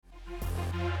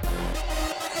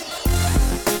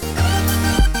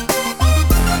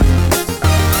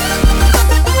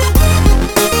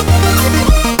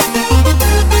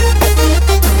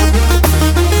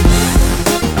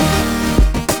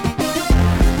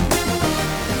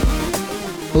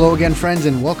Hello again, friends,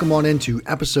 and welcome on into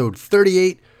episode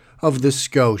 38 of The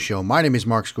SCO Show. My name is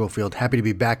Mark Schofield. Happy to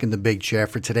be back in the big chair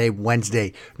for today,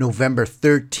 Wednesday, November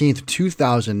 13th,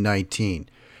 2019.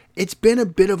 It's been a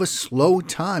bit of a slow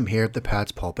time here at the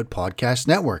Pat's Pulpit Podcast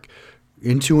Network.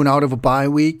 Into and out of a bye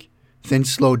week, things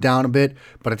slowed down a bit,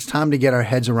 but it's time to get our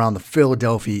heads around the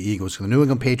Philadelphia Eagles. The New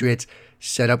England Patriots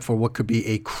set up for what could be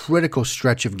a critical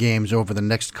stretch of games over the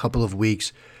next couple of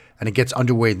weeks, and it gets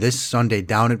underway this Sunday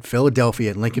down at Philadelphia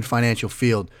at Lincoln Financial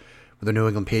Field with the New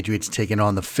England Patriots taking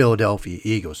on the Philadelphia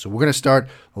Eagles. So we're going to start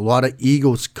a lot of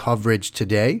Eagles coverage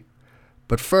today.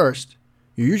 But first,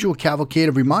 your usual cavalcade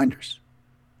of reminders.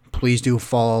 Please do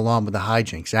follow along with the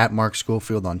hijinks at Mark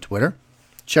Schofield on Twitter.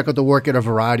 Check out the work at a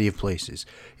variety of places.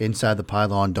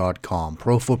 InsideThePylon.com,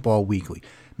 Pro Football Weekly,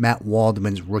 Matt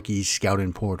Waldman's Rookie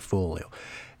Scouting Portfolio.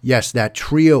 Yes, that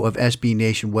trio of SB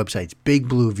Nation websites, Big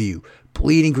Blue View,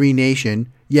 Bleeding Green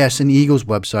Nation, yes, an Eagles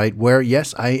website where,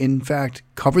 yes, I in fact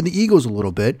covered the Eagles a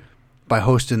little bit by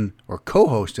hosting or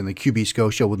co-hosting the QB SCO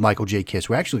Show with Michael J. Kiss.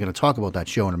 We're actually going to talk about that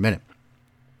show in a minute.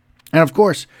 And of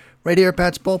course, right here at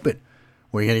Pat's Pulpit,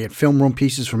 where you're going to get film room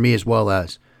pieces from me as well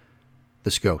as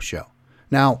the SCO Show.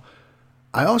 Now,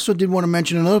 I also did want to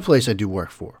mention another place I do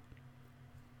work for,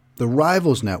 the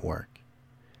Rivals Network,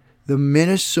 the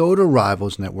Minnesota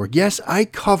Rivals Network. Yes, I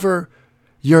cover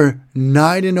your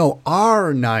 9-0,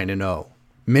 our 9-0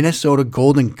 Minnesota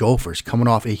Golden Gophers coming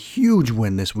off a huge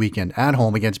win this weekend at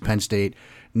home against Penn State,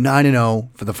 9-0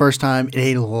 for the first time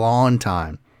in a long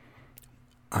time.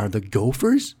 Are the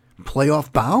Gophers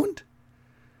playoff bound?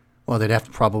 Well, they'd have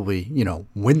to probably,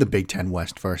 win the Big Ten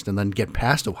West first and then get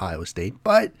past Ohio State.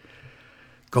 But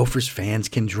Gophers fans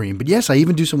can dream. But yes, I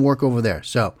even do some work over there.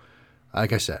 So,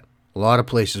 like I said, a lot of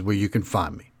places where you can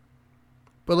find me.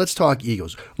 But let's talk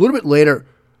Eagles. A little bit later,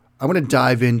 I'm going to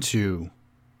dive into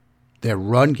their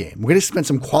run game. We're going to spend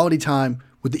some quality time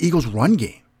with the Eagles' run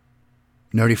game.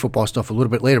 Nerdy football stuff a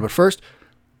little bit later. But first,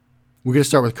 we're going to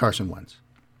start with Carson Wentz.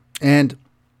 And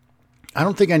I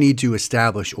don't think I need to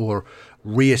establish or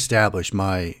reestablish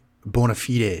my bona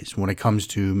fides when it comes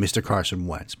to Mr. Carson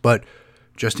Wentz. But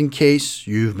just in case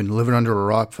you've been living under a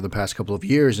rock for the past couple of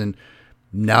years and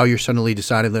now you're suddenly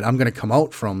decided that I'm going to come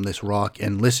out from this rock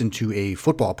and listen to a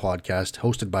football podcast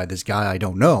hosted by this guy I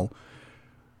don't know.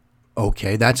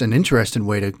 Okay, that's an interesting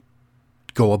way to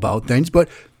go about things. But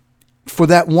for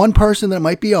that one person that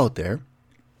might be out there,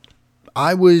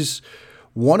 I was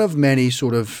one of many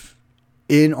sort of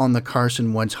in on the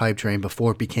Carson Wentz hype train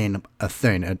before it became a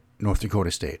thing at North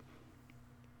Dakota State.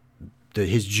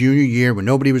 His junior year, when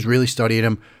nobody was really studying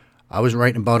him, I was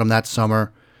writing about him that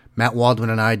summer. Matt Waldman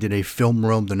and I did a film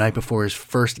room the night before his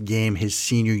first game his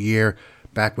senior year,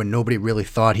 back when nobody really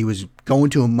thought he was going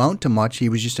to amount to much. He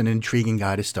was just an intriguing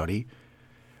guy to study.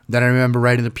 Then I remember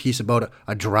writing a piece about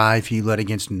a drive he led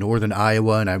against Northern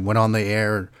Iowa, and I went on the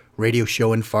air radio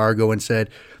show in Fargo and said,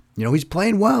 he's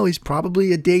playing well. He's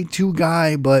probably a day two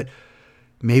guy, but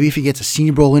maybe if he gets a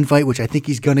Senior Bowl invite, which I think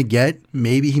he's going to get,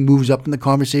 maybe he moves up in the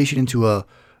conversation into a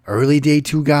early day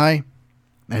two guy,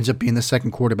 ends up being the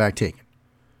second quarterback taken.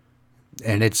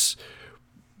 And it's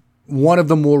one of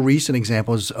the more recent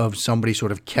examples of somebody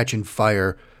sort of catching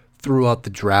fire throughout the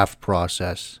draft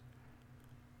process.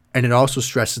 And it also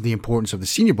stresses the importance of the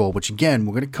Senior Bowl, which, again,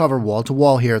 we're going to cover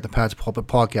wall-to-wall here at the Pat's Pulpit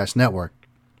Podcast Network,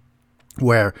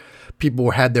 where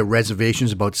people had their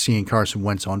reservations about seeing Carson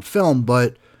Wentz on film,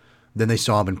 but then they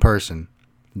saw him in person.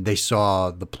 They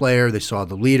saw the player, they saw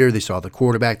the leader, they saw the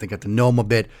quarterback, they got to know him a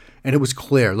bit, and it was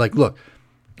clear. Like, look,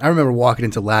 I remember walking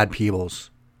into Lad Peebles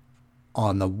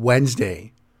on the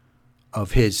Wednesday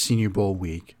of his Senior Bowl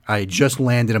week. I had just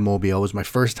landed in Mobile. It was my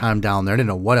first time down there. I didn't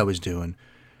know what I was doing.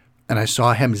 And I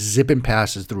saw him zipping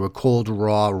passes through a cold,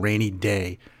 raw, rainy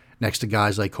day next to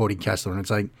guys like Cody Kessler. And it's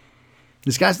like,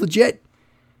 this guy's legit.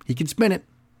 He can spin it.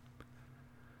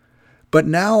 But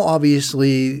now,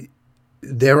 obviously,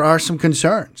 there are some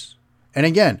concerns. And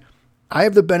again, I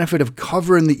have the benefit of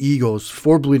covering the Eagles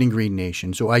for Bleeding Green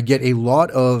Nation. So I get a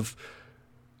lot of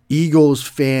Eagles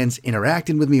fans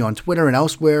interacting with me on Twitter and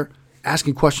elsewhere,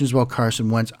 asking questions about Carson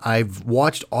Wentz. I've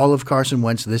watched all of Carson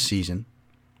Wentz this season,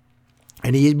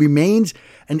 and he remains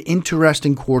an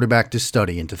interesting quarterback to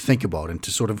study and to think about and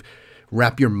to sort of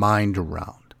wrap your mind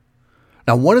around.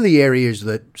 Now, one of the areas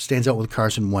that stands out with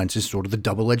Carson Wentz is sort of the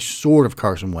double-edged sword of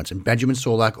Carson Wentz, and Benjamin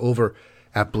Solak over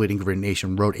at Bleeding Green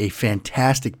Nation wrote a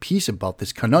fantastic piece about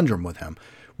this conundrum with him,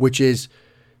 which is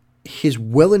his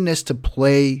willingness to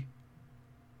play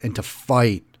and to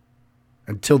fight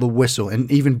until the whistle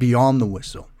and even beyond the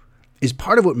whistle is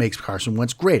part of what makes Carson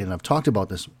Wentz great. And I've talked about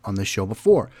this on this show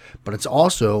before, but it's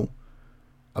also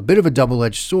a bit of a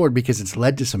double-edged sword because it's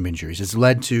led to some injuries. It's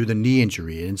led to the knee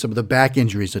injury and some of the back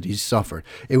injuries that he's suffered.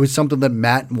 It was something that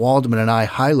Matt Waldman and I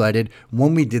highlighted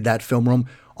when we did that film room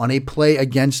on a play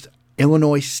against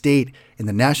Illinois State in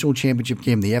the national championship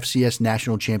game, the FCS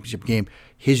national championship game,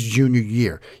 his junior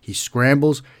year. He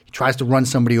scrambles, he tries to run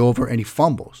somebody over, and he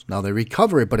fumbles. Now they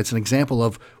recover it, but it's an example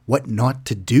of what not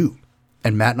to do.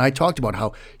 And Matt and I talked about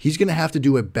how he's going to have to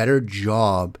do a better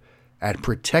job at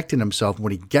protecting himself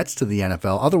when he gets to the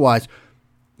NFL. Otherwise,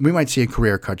 we might see a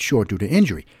career cut short due to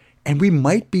injury. And we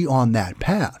might be on that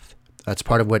path. That's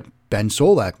part of what Ben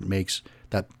Solak makes.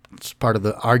 That's part of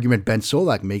the argument Ben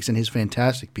Solak makes in his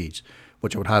fantastic piece,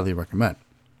 which I would highly recommend.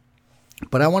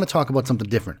 But I want to talk about something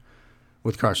different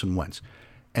with Carson Wentz.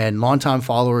 And longtime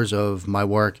followers of my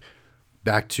work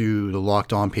back to the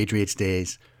Locked On Patriots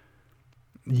days,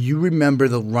 you remember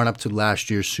the run-up to last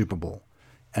year's Super Bowl.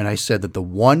 And I said that the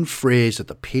one phrase that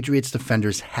the Patriots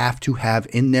defenders have to have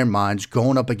in their minds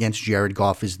going up against Jared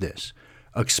Goff is this: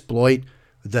 exploit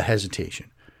the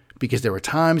hesitation. Because there were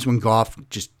times when Goff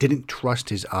just didn't trust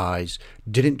his eyes,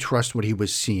 didn't trust what he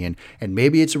was seeing. And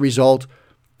maybe it's a result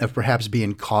of perhaps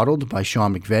being coddled by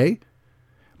Sean McVay,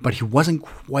 but he wasn't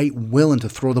quite willing to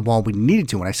throw the ball when he needed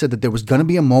to. And I said that there was going to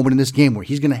be a moment in this game where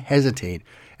he's going to hesitate,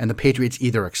 and the Patriots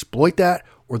either exploit that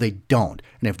or they don't.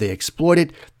 And if they exploit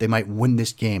it, they might win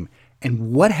this game.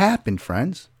 And what happened,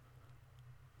 friends?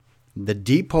 The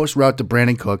deep post route to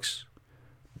Brandon Cooks,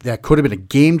 that could have been a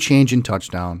game-changing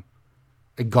touchdown.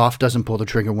 And Goff doesn't pull the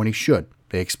trigger when he should.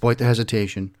 They exploit the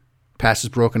hesitation. Pass is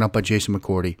broken up by Jason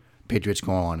McCourty. Patriots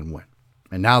go on and win.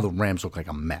 And now the Rams look like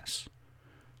a mess.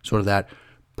 Sort of that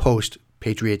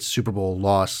post-Patriots Super Bowl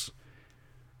loss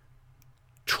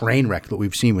train wreck that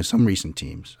we've seen with some recent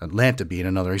teams, Atlanta being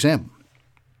another example.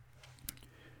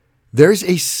 There's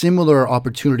a similar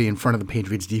opportunity in front of the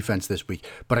Patriots defense this week,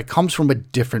 but it comes from a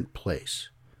different place.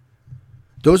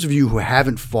 Those of you who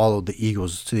haven't followed the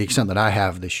Eagles to the extent that I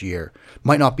have this year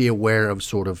might not be aware of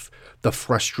sort of the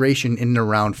frustration in and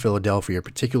around Philadelphia,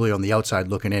 particularly on the outside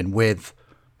looking in with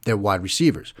their wide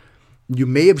receivers. You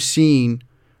may have seen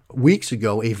weeks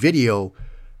ago a video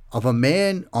of a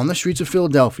man on the streets of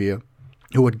Philadelphia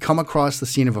who had come across the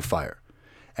scene of a fire.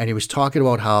 And he was talking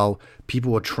about how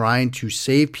people were trying to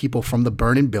save people from the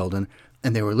burning building,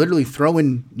 and they were literally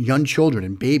throwing young children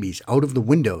and babies out of the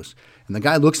windows. And the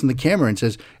guy looks in the camera and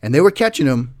says, and they were catching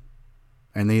him.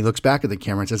 And then he looks back at the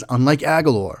camera and says, unlike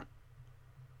Aguilar.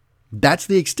 That's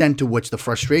the extent to which the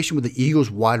frustration with the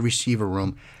Eagles wide receiver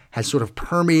room has sort of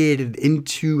permeated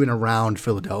into and around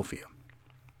Philadelphia.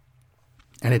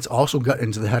 And it's also got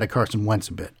into the head of Carson Wentz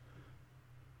a bit.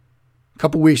 A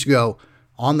couple weeks ago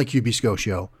on the QB SCO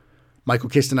show, Michael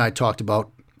Kist and I talked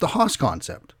about the Haas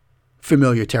concept.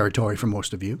 Familiar territory for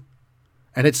most of you.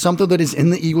 And it's something that is in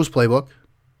the Eagles playbook.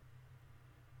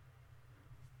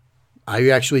 I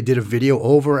actually did a video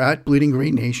over at Bleeding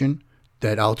Green Nation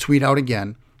that I'll tweet out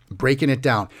again, breaking it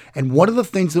down. And one of the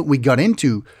things that we got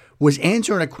into was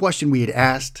answering a question we had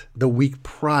asked the week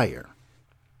prior,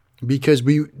 because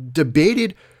we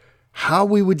debated how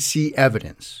we would see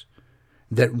evidence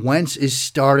that Wentz is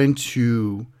starting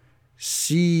to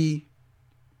see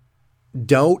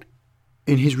doubt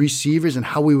in his receivers and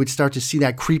how we would start to see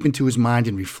that creep into his mind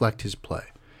and reflect his play.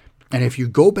 And if you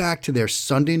go back to their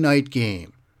Sunday night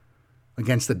game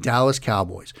against the Dallas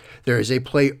Cowboys, there is a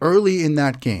play early in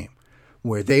that game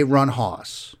where they run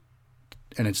Haas,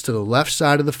 and it's to the left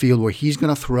side of the field where he's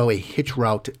going to throw a hitch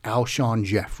route to Alshon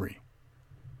Jeffrey.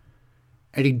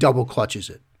 And he double clutches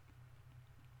it.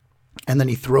 And then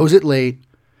he throws it late.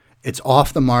 It's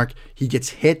off the mark. He gets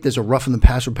hit. There's a roughing the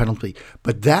passer penalty.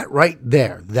 But that right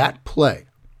there, that play,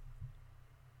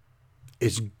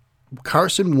 is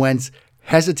Carson Wentz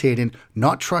hesitating,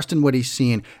 not trusting what he's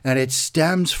seeing. And it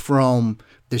stems from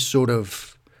this sort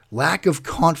of lack of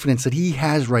confidence that he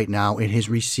has right now in his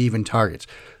receiving targets.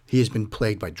 He has been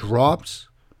plagued by drops,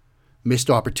 missed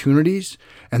opportunities,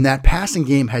 and that passing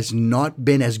game has not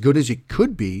been as good as it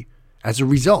could be as a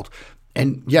result.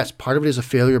 And yes, part of it is a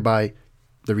failure by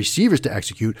the receivers to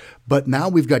execute, but now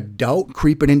we've got doubt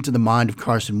creeping into the mind of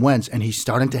Carson Wentz, and he's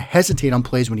starting to hesitate on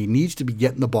plays when he needs to be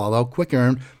getting the ball out quicker,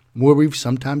 and where we've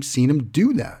sometimes seen him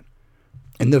do that.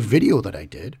 In the video that I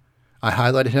did, I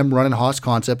highlighted him running Haas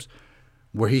concepts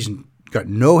where he's got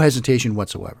no hesitation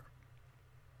whatsoever.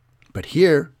 But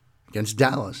here, against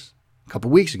Dallas, a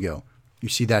couple weeks ago, you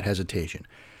see that hesitation.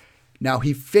 Now,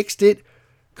 he fixed it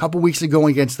a couple weeks ago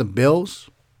against the Bills.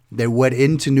 They went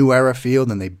into New Era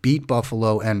Field and they beat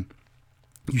Buffalo, and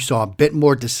you saw a bit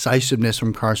more decisiveness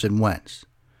from Carson Wentz.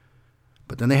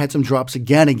 But then they had some drops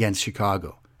again against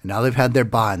Chicago. And now they've had their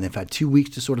bye, and they've had 2 weeks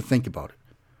to sort of think about it.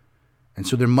 And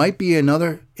so there might be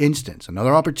another instance,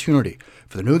 another opportunity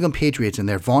for the New England Patriots and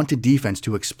their vaunted defense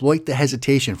to exploit the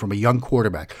hesitation from a young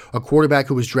quarterback, a quarterback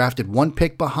who was drafted one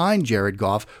pick behind Jared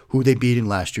Goff, who they beat in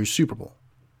last year's Super Bowl.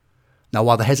 Now,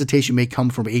 while the hesitation may come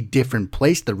from a different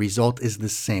place, the result is the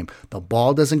same. The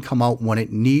ball doesn't come out when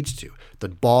it needs to. The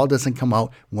ball doesn't come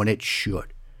out when it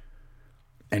should.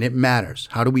 And it matters.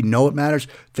 How do we know it matters?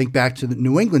 Think back to the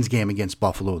New England's game against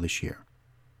Buffalo this year.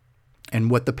 And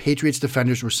what the Patriots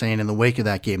defenders were saying in the wake of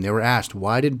that game. They were asked,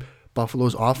 why did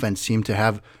Buffalo's offense seem to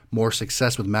have more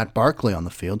success with Matt Barkley on the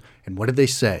field? And what did they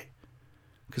say?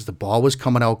 Because the ball was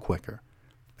coming out quicker.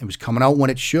 It was coming out when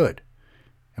it should.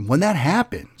 And when that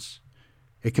happens,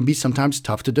 it can be sometimes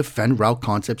tough to defend route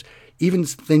concepts, even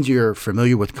things you're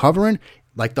familiar with covering,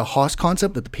 like the Haas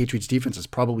concept that the Patriots defense has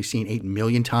probably seen 8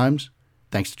 million times,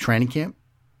 thanks to training camp.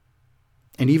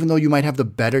 And even though you might have the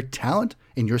better talent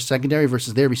in your secondary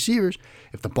versus their receivers,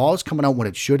 if the ball is coming out when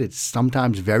it should, it's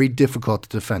sometimes very difficult to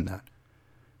defend that.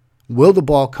 Will the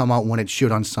ball come out when it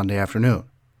should on Sunday afternoon?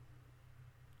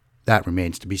 That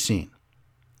remains to be seen.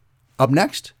 Up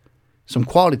next, some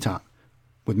quality time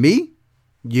with me,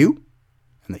 you,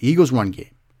 and the Eagles run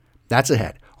game. That's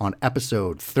ahead on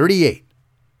episode 38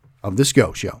 of The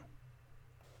SCO Show.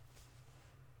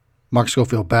 Mark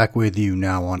Schofield back with you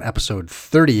now on episode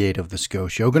 38 of The SCO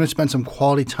Show. Going to spend some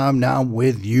quality time now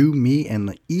with you, me, and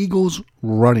the Eagles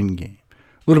running game.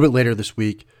 A little bit later this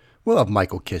week, we'll have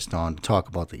Michael Kist on to talk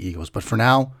about the Eagles. But for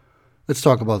now, let's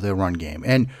talk about their run game.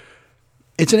 And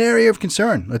it's an area of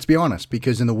concern, let's be honest,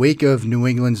 because in the wake of New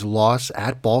England's loss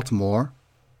at Baltimore,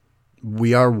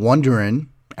 we are wondering,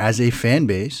 as a fan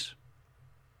base,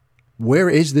 where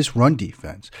is this run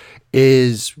defense?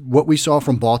 Is what we saw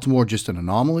from Baltimore just an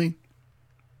anomaly?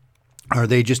 Are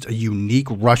they just a unique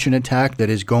Russian attack that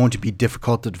is going to be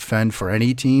difficult to defend for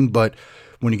any team? But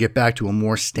when you get back to a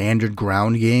more standard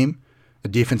ground game, the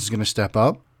defense is going to step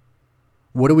up.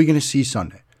 What are we going to see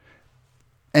Sunday?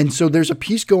 And so there's a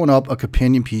piece going up, a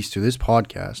companion piece to this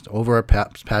podcast over at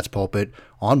Pat's Pulpit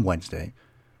on Wednesday,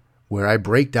 where I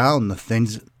break down the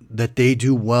things that they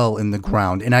do well in the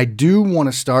ground. And I do want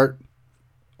to start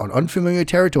on unfamiliar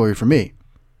territory for me,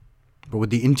 but with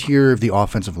the interior of the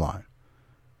offensive line,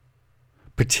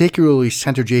 particularly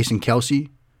center Jason Kelce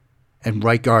and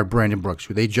right guard Brandon Brooks,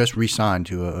 who they just re-signed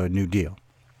to a new deal.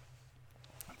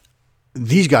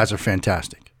 These guys are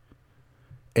fantastic.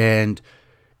 And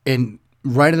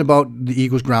writing about the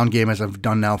Eagles ground game, as I've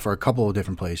done now for a couple of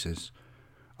different places,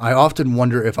 I often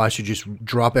wonder if I should just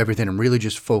drop everything and really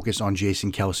just focus on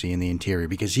Jason Kelce in the interior,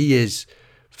 because he is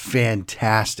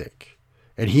fantastic.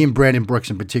 And he and Brandon Brooks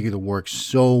in particular work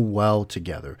so well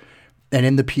together. And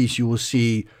in the piece, you will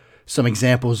see some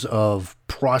examples of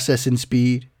process and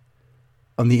speed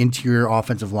on the interior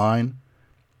offensive line.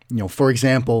 You know, for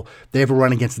example, they have a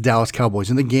run against the Dallas Cowboys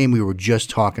in the game we were just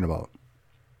talking about,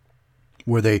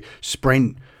 where they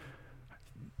sprint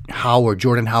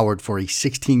Jordan Howard for a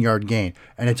 16-yard gain.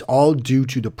 And it's all due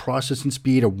to the process and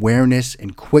speed, awareness,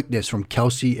 and quickness from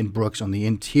Kelce and Brooks on the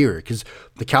interior. Because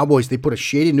the Cowboys, they put a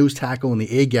shady nose tackle in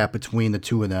the A-gap between the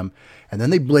two of them, and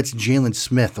then they blitz Jalen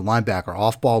Smith, the linebacker,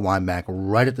 off-ball linebacker,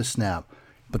 right at the snap.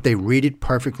 But they read it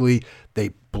perfectly. They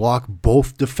block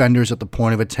both defenders at the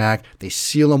point of attack. They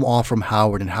seal them off from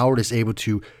Howard, and Howard is able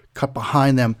to cut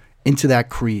behind them into that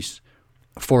crease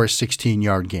for a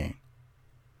 16-yard gain.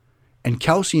 And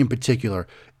Kelce in particular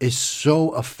is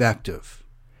so effective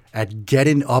at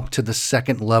getting up to the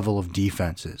second level of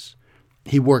defenses.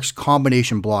 He works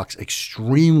combination blocks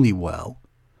extremely well.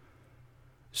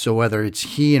 So whether it's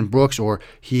he and Brooks or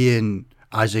he and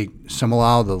Isaac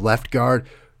Seumalo, the left guard,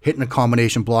 hitting a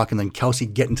combination block and then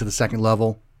Kelce getting to the second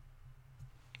level,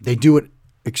 they do it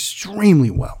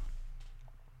extremely well.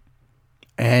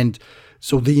 And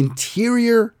so the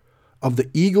interior of the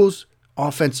Eagles'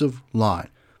 offensive line,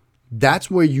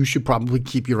 that's where you should probably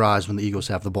keep your eyes when the Eagles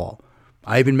have the ball.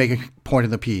 I even make a point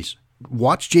in the piece.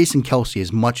 Watch Jason Kelce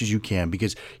as much as you can,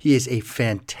 because he is a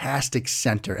fantastic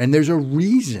center. And there's a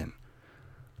reason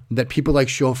that people like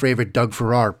show favorite Doug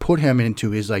Farrar put him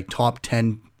into his like top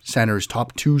 10 centers,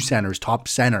 top 2 centers, top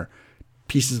center,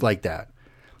 pieces like that.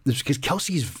 It's because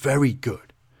Kelce is very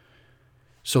good.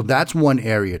 So that's one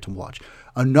area to watch.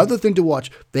 Another thing to watch,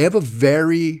 they have a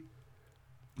varied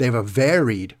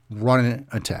run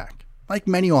attack, like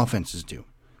many offenses do.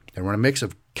 They run a mix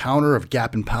of counter, of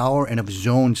gap and power, and of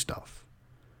zone stuff.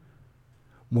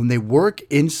 When they work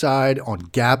inside on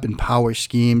gap and power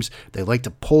schemes, they like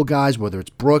to pull guys, whether it's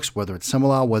Brooks, whether it's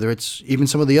Seumalo, whether it's even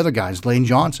some of the other guys, Lane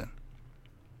Johnson.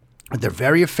 They're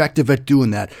very effective at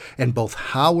doing that. And both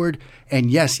Howard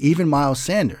and, yes, even Miles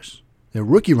Sanders, their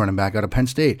rookie running back out of Penn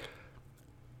State,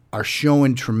 are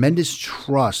showing tremendous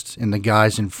trust in the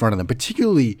guys in front of them,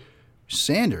 particularly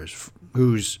Sanders,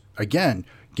 who's, again,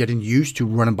 getting used to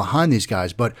running behind these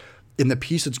guys. But in the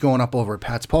piece that's going up over at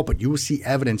Pat's Pulpit, you will see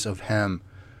evidence of him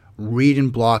reading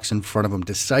blocks in front of him,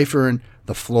 deciphering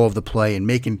the flow of the play, and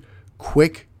making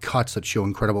quick cuts that show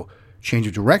incredible change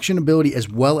of direction ability as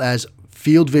well as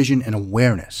field vision and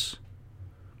awareness.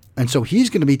 And so he's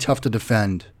going to be tough to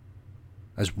defend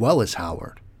as well as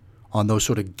Howard on those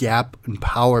sort of gap and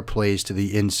power plays to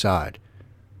the inside.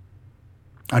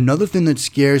 Another thing that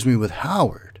scares me with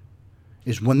Howard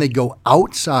is when they go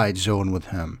outside zone with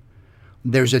him,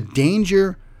 there's a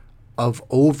danger of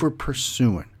over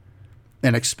pursuing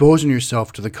and exposing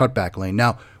yourself to the cutback lane.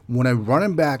 Now, when a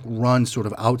running back runs sort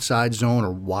of outside zone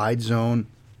or wide zone,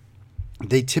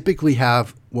 they typically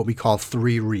have what we call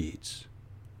 3 reads.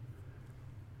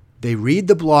 They read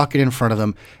the block in front of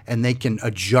them, and they can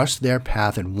adjust their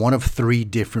path in one of 3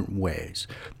 different ways.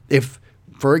 If,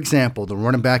 for example, the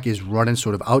running back is running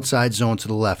sort of outside zone to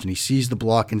the left, and he sees the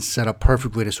block and set up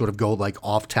perfectly to sort of go like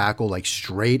off tackle, like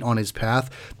straight on his path,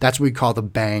 that's what we call the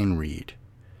bang read.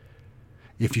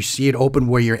 If you see it open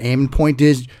where your aiming point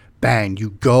is, bang, you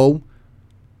go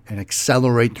and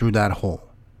accelerate through that hole.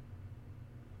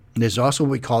 And there's also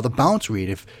what we call the bounce read.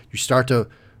 If you start to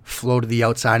flow to the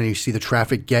outside and you see the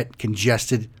traffic get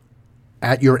congested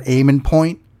at your aiming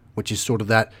point, which is sort of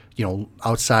that,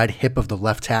 outside hip of the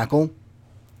left tackle,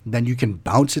 then you can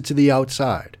bounce it to the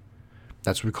outside.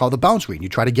 That's what we call the bounce read. You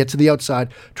try to get to the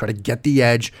outside, try to get the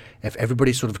edge. If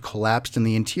everybody's sort of collapsed in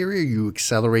the interior, you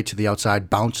accelerate to the outside,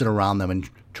 bounce it around them, and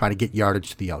try to get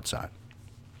yardage to the outside.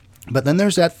 But then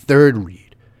there's that 3rd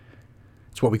read.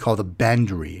 It's what we call the bend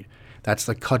read. That's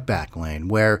the cutback lane,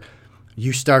 where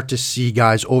you start to see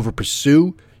guys over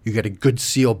pursue. You get a good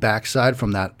seal backside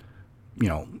from that,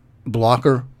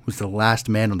 blocker who's the last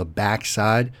man on the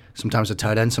backside, sometimes a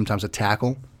tight end, sometimes a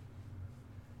tackle.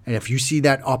 And if you see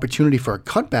that opportunity for a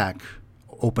cutback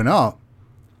open up,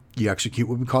 you execute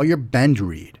what we call your bend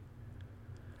read.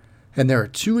 And there are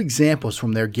 2 examples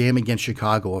from their game against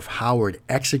Chicago of Howard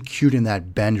executing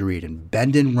that bend read, and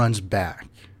bending runs back.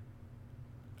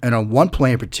 And on one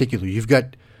play in particular, you've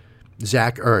got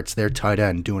Zach Ertz, their tight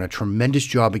end, doing a tremendous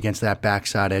job against that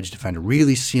backside edge defender,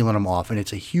 really sealing him off, and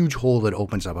it's a huge hole that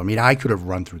opens up. I mean, I could have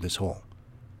run through this hole.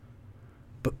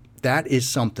 But that is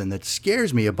something that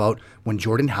scares me about when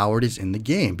Jordan Howard is in the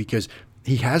game, because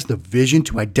he has the vision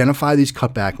to identify these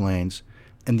cutback lanes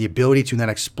and the ability to then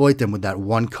exploit them with that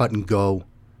one cut and go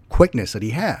quickness that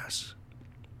he has.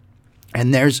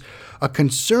 And there's a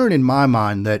concern in my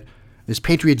mind that this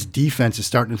Patriots defense is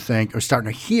starting to think, or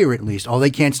starting to hear at least, they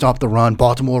can't stop the run.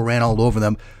 Baltimore ran all over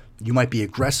them. You might be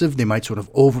aggressive. They might sort of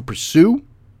over pursue,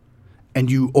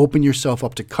 and you open yourself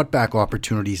up to cutback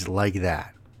opportunities like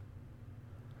that.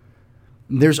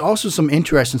 There's also some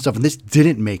interesting stuff, and this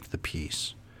didn't make the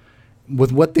piece,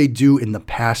 with what they do in the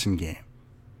passing game.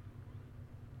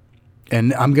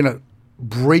 And I'm going to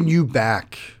bring you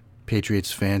back,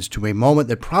 Patriots fans, to a moment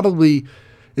that probably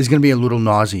is going to be a little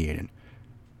nauseating.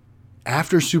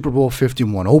 After Super Bowl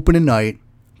 51, opening night,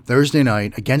 Thursday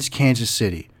night, against Kansas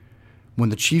City, when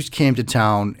the Chiefs came to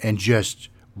town and just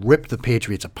ripped the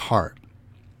Patriots apart.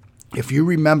 If you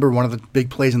remember, one of the big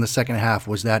plays in the second half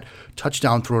was that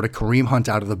touchdown throw to Kareem Hunt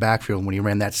out of the backfield when he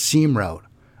ran that seam route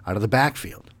out of the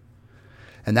backfield.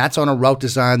 And that's on a route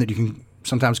design that you can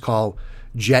sometimes call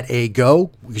jet A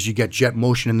go, because you get jet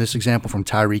motion in this example from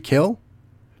Tyreek Hill.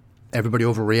 Everybody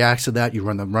overreacts to that. You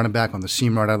run the running back on the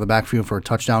seam right out of the backfield for a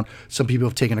touchdown. Some people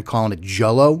have taken a call on it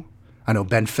Jello. I know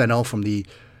Ben Fennell from the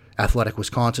Athletic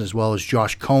Wisconsin, as well as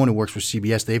Josh Cohen, who works for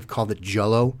CBS, they've called it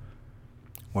Jello,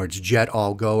 or it's jet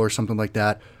all go or something like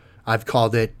that. I've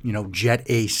called it, jet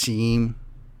A seam.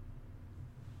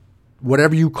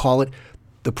 Whatever you call it,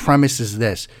 the premise is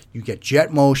this. You get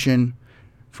jet motion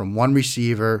from one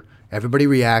receiver. Everybody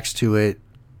reacts to it.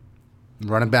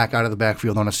 Running back out of the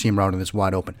backfield on a seam route and it's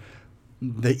wide open.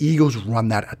 The Eagles run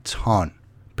that a ton,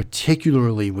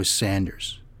 particularly with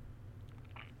Sanders.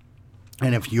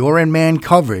 And if you're in man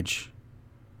coverage,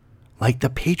 like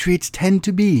the Patriots tend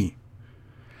to be,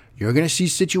 you're going to see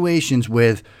situations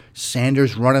with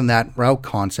Sanders running that route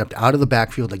concept out of the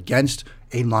backfield against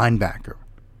a linebacker.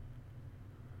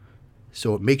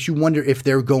 So it makes you wonder if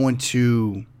they're going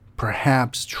to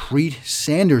perhaps treat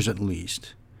Sanders at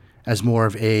least as more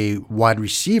of a wide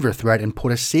receiver threat and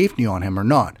put a safety on him or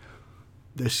not.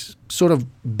 This sort of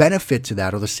benefit to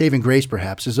that, or the saving grace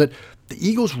perhaps, is that the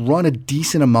Eagles run a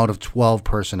decent amount of 12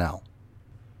 personnel.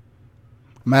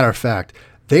 Matter of fact,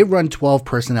 they run 12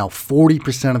 personnel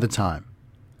 40% of the time.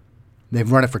 They've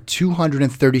run it for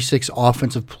 236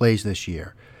 offensive plays this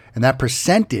year. And that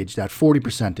percentage, that 40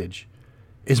 percentage,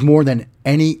 is more than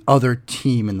any other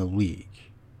team in the league.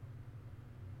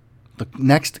 The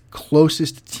next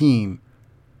closest team,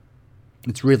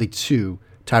 it's really two,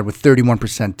 tied with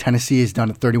 31%. Tennessee is done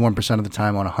at 31% of the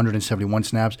time on 171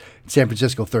 snaps. San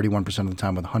Francisco, 31% of the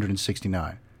time with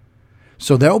 169.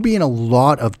 So they'll be in a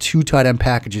lot of two tight end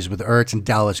packages with Ertz and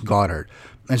Dallas Goedert.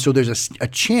 And so there's a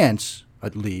chance,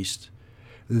 at least,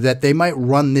 that they might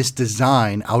run this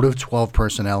design out of 12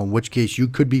 personnel, in which case you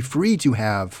could be free to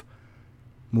have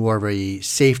more of a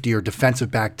safety or defensive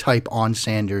back type on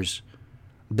Sanders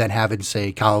than having,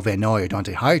 say, Kyle Van Noy or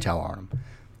Dante Hightower on him.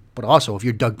 But also, if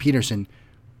you're Doug Peterson,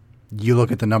 you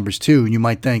look at the numbers too, and you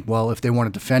might think, well, if they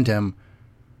want to defend him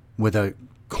with a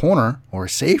corner or a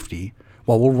safety,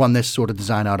 well, we'll run this sort of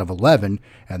design out of 11,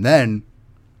 and then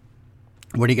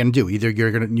what are you going to do? Either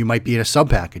you might be in a sub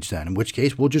package then, in which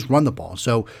case we'll just run the ball.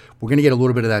 So we're going to get a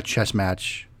little bit of that chess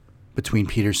match between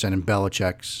Peterson and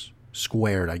Belichick's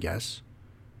squared, I guess,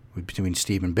 between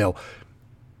Steve and Bill.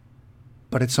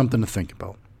 But it's something to think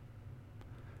about.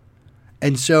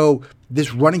 And so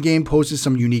this running game poses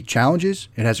some unique challenges.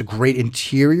 It has a great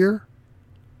interior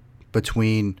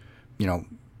between,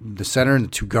 the center and the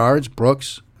two guards,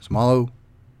 Brooks, Smalo,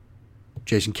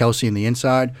 Jason Kelce on the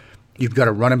inside. You've got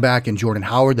a running back in Jordan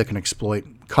Howard that can exploit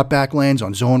cutback lanes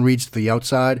on zone reads to the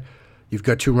outside. You've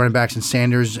got two running backs in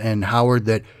Sanders and Howard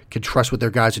that can trust what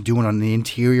their guys are doing on the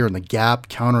interior and the gap,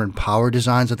 counter, and power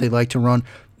designs that they like to run.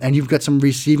 And you've got some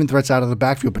receiving threats out of the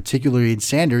backfield, particularly in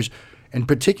Sanders, in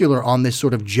particular on this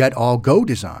sort of jet all-go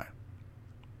design.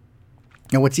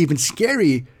 Now, what's even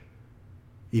scarier,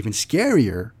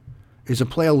 is a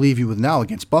play I'll leave you with now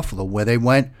against Buffalo, where they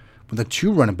went with a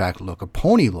two running back look, a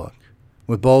pony look,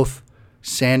 with both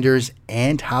Sanders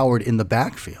and Howard in the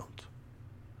backfield.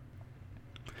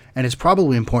 And it's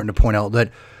probably important to point out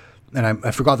that, and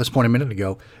I forgot this point a minute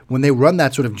ago, when they run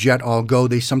that sort of jet all-go,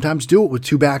 they sometimes do it with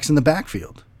two backs in the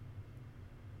backfield.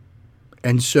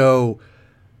 And so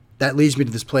that leads me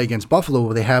to this play against Buffalo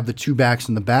where they have the two backs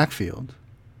in the backfield,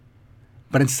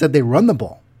 but instead they run the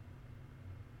ball.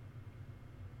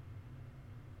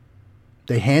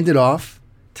 They hand it off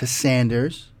to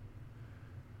Sanders.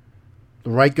 The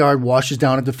right guard washes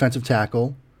down a defensive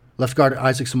tackle. Left guard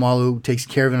Isaac Seumalo takes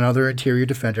care of another interior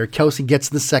defender. Kelce gets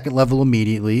to the second level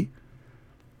immediately.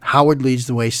 Howard leads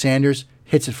the way. Sanders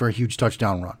hits it for a huge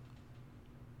touchdown run.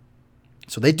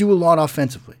 So they do a lot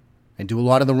offensively. They do a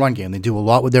lot of the run game. They do a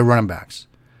lot with their running backs.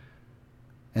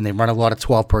 And they run a lot of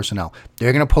 12 personnel.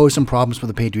 They're going to pose some problems for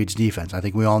the Patriots defense. I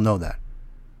think we all know that.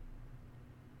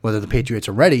 Whether the Patriots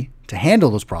are ready to handle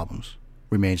those problems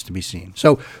remains to be seen.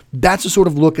 So that's a sort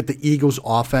of look at the Eagles'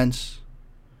 offense.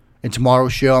 In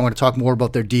tomorrow's show, I'm going to talk more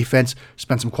about their defense,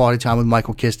 spend some quality time with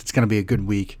Michael Kist. It's going to be a good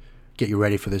week. Get you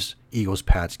ready for this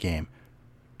Eagles-Pats game.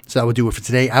 So that will do it for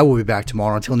today. I will be back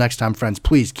tomorrow. Until next time, friends,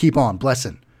 please keep on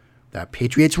blessing that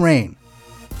Patriots reign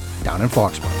down in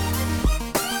Foxborough.